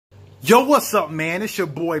Yo, what's up, man? It's your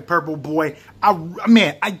boy, Purple Boy. I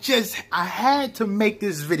had to make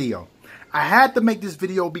this video. I had to make this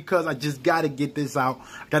video because I just got to get this out.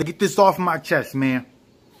 I got to get this off my chest, man.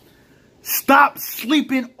 Stop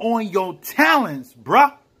sleeping on your talents,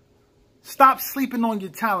 bruh. Stop sleeping on your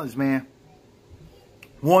talents, man.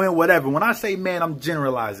 Woman, whatever. When I say man, I'm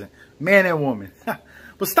generalizing. Man and woman.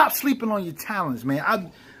 But stop sleeping on your talents,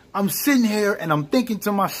 man. I'm sitting here and I'm thinking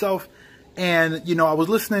to myself, and, you know, I was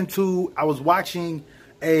watching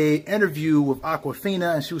a interview with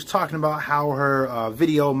Awkwafina, and she was talking about how her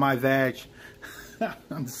video, My Vag,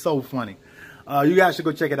 it's so funny. You guys should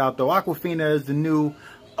go check it out, though. Awkwafina is the new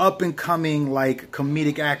up-and-coming, like,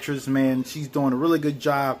 comedic actress, man. She's doing a really good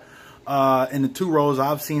job in the two roles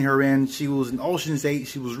I've seen her in. She was in Ocean's 8.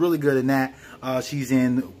 She was really good in that. She's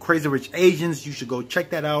in Crazy Rich Asians. You should go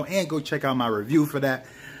check that out, and go check out my review for that.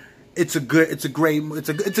 It's a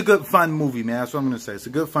good fun movie, man. That's what I'm gonna say. It's a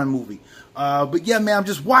good fun movie. But yeah, man, I'm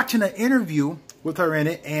just watching an interview with her in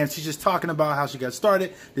it, and she's just talking about how she got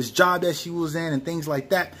started, this job that she was in, and things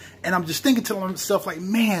like that. And I'm just thinking to myself, like,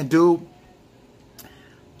 man, dude,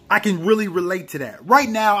 I can really relate to that. Right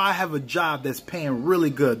now, I have a job that's paying really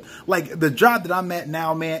good. Like, the job that I'm at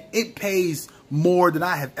now, man, it pays more than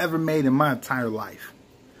I have ever made in my entire life.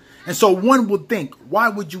 And so one would think, why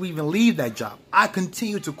would you even leave that job? I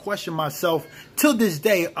continue to question myself till this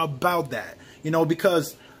day about that, you know,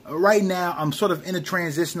 because right now I'm sort of in a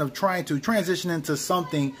transition of trying to transition into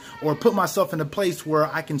something, or put myself in a place where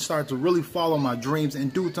I can start to really follow my dreams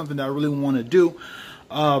and do something that I really want to do.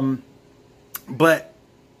 But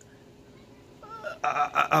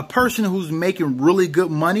a person who's making really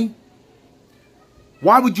good money,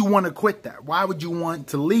 why would you want to quit that? Why would you want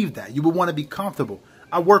to leave that? You would want to be comfortable.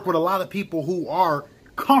 I work with a lot of people who are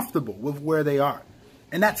comfortable with where they are.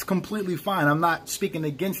 And that's completely fine. I'm not speaking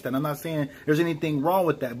against that. I'm not saying there's anything wrong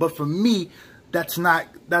with that. But for me, that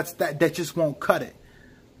just won't cut it.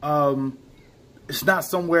 It's not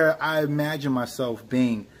somewhere I imagine myself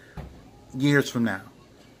being years from now.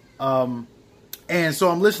 And so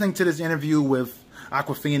I'm listening to this interview with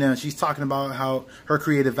Awkwafina, and she's talking about how her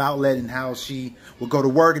creative outlet, and how she would go to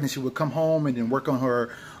work and then she would come home and then work on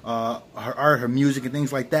her art, her music, and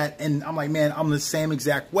things like that. And I'm like, man, I'm the same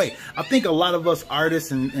exact way. I think a lot of us artists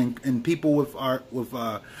and people with art, with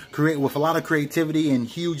a lot of creativity and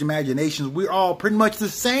huge imaginations, we're all pretty much the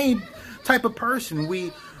same type of person.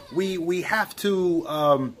 We have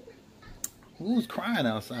to. Who's crying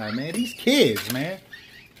outside, man? These kids, man.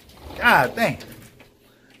 God dang.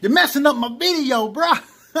 You're messing up my video, bro.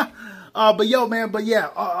 But yo, man, but yeah,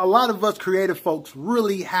 a lot of us creative folks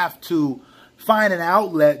really have to find an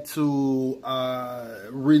outlet to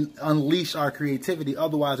unleash our creativity.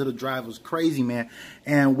 Otherwise, it'll drive us crazy, man.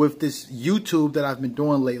 And with this YouTube that I've been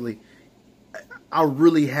doing lately, I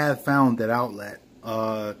really have found that outlet.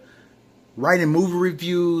 Writing movie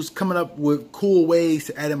reviews, coming up with cool ways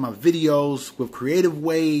to edit my videos, with creative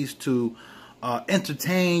ways to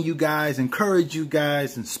entertain you guys, encourage you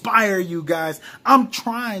guys, inspire you guys. I'm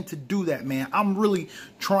trying to do that, man. I'm really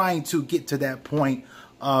trying to get to that point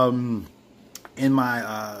in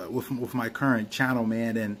my with my current channel,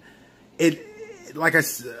 man. And it, like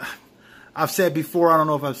I've said before, I don't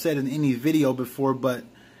know if I've said in any video before, but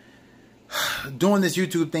doing this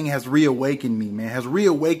YouTube thing has reawakened me, man. Has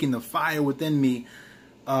reawakened the fire within me,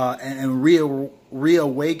 and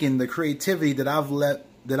reawakened the creativity that I've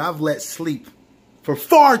let sleep for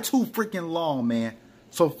far too freaking long, man.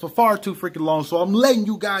 So for far too freaking long. So I'm letting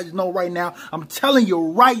you guys know right now. I'm telling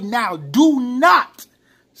you right now, do not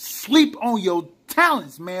sleep on your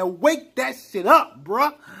talents, man. Wake that shit up,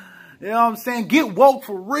 bruh. You know what I'm saying? Get woke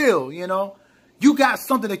for real, you know. You got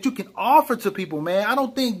something that you can offer to people, man. I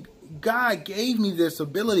don't think God gave me this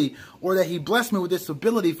ability, or that he blessed me with this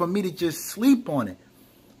ability for me to just sleep on it.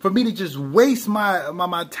 For me to just waste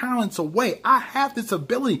my talents away. I have this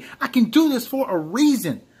ability. I can do this for a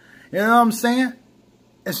reason. You know what I'm saying?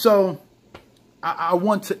 And so I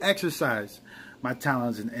want to exercise my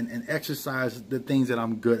talents and exercise the things that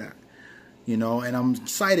I'm good at. You know, and I'm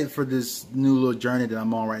excited for this new little journey that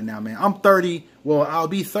I'm on right now, man. I'm 30. Well, I'll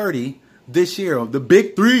be 30 this year. The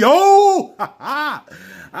big 3. Oh!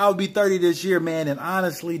 I'll be 30 this year, man. And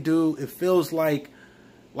honestly, dude, it feels like,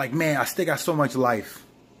 man, I still got so much life.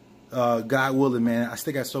 God willing, man, I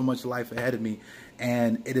still got so much life ahead of me,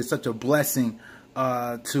 and it is such a blessing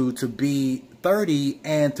to be 30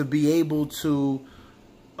 and to be able to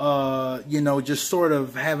you know, just sort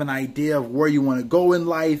of have an idea of where you want to go in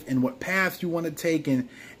life and what path you want to take, and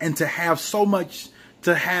to have so much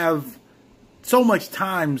time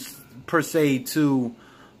per se to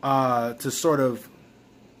sort of,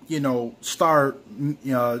 you know, start,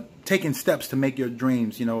 taking steps to make your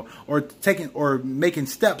dreams, you know, or making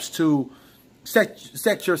steps to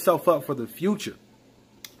set yourself up for the future,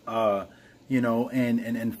 you know,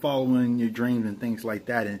 and following your dreams and things like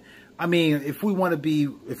that. And I mean, if we want to be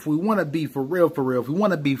for real, if we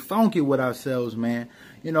want to be funky with ourselves, man,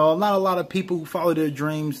 you know, not a lot of people who follow their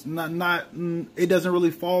dreams, it doesn't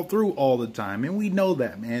really fall through all the time. And we know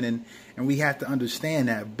that, man. And we have to understand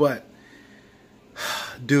that. But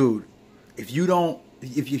dude, if you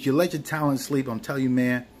let your talent sleep, I'm telling you,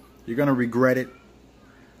 man, you're going to regret it.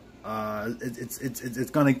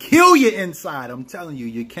 It's gonna kill you inside. I'm telling you,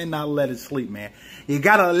 you cannot let it sleep, man. You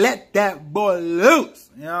gotta let that boy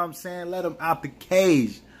loose. You know what I'm saying? Let him out the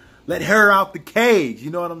cage. Let her out the cage.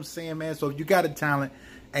 You know what I'm saying, man? So if you got a talent,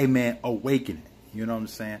 hey man, awaken it. You know what I'm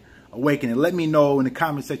saying? Awaken it. Let me know in the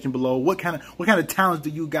comment section below what kind of talents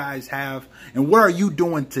do you guys have, and what are you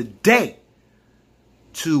doing today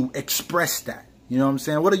to express that? You know what I'm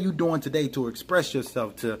saying? What are you doing today to express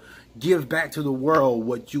yourself, to give back to the world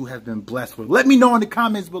what you have been blessed with? Let me know in the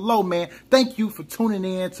comments below, man. Thank you for tuning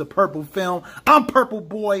in to Purple Film. I'm Purple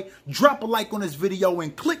Boy. Drop a like on this video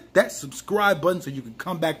and click that subscribe button so you can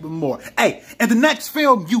come back with more. Hey, and the next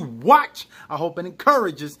film you watch, I hope it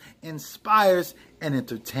encourages, inspires, and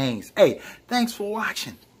entertains. Hey, thanks for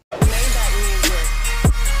watching.